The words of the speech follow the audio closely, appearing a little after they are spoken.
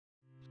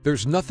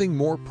There's nothing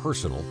more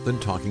personal than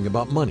talking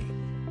about money.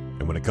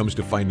 And when it comes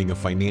to finding a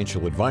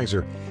financial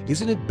advisor,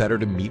 isn't it better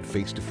to meet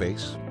face to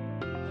face?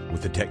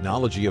 With the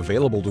technology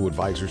available to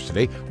advisors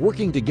today,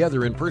 working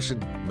together in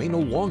person may no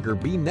longer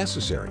be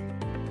necessary.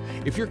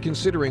 If you're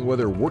considering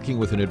whether working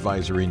with an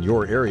advisor in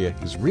your area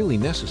is really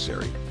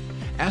necessary,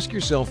 ask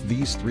yourself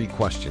these 3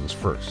 questions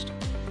first.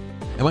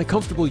 Am I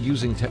comfortable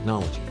using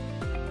technology?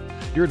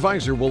 Your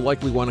advisor will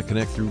likely want to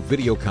connect through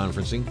video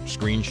conferencing,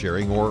 screen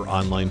sharing, or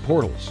online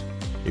portals.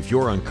 If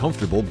you're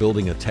uncomfortable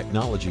building a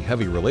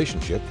technology-heavy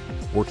relationship,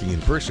 working in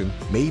person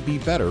may be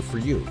better for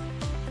you.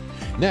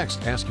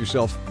 Next, ask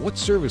yourself, what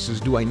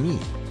services do I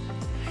need?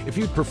 If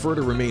you'd prefer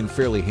to remain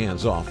fairly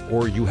hands-off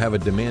or you have a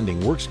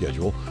demanding work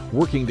schedule,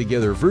 working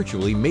together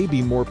virtually may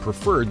be more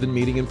preferred than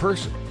meeting in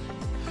person.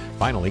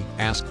 Finally,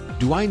 ask,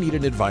 do I need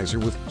an advisor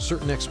with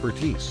certain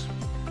expertise?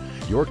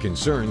 Your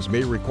concerns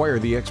may require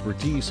the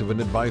expertise of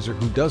an advisor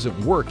who doesn't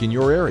work in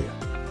your area.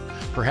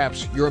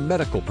 Perhaps you're a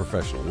medical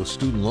professional with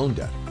student loan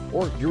debt,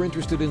 or you're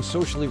interested in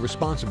socially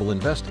responsible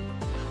investing.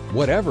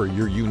 Whatever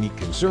your unique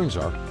concerns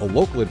are, a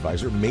local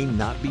advisor may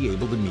not be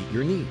able to meet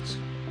your needs.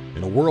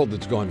 In a world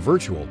that's gone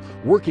virtual,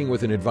 working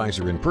with an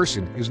advisor in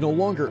person is no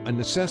longer a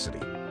necessity.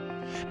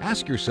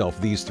 Ask yourself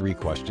these 3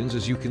 questions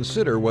as you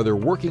consider whether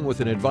working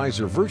with an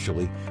advisor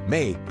virtually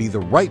may be the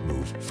right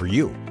move for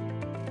you.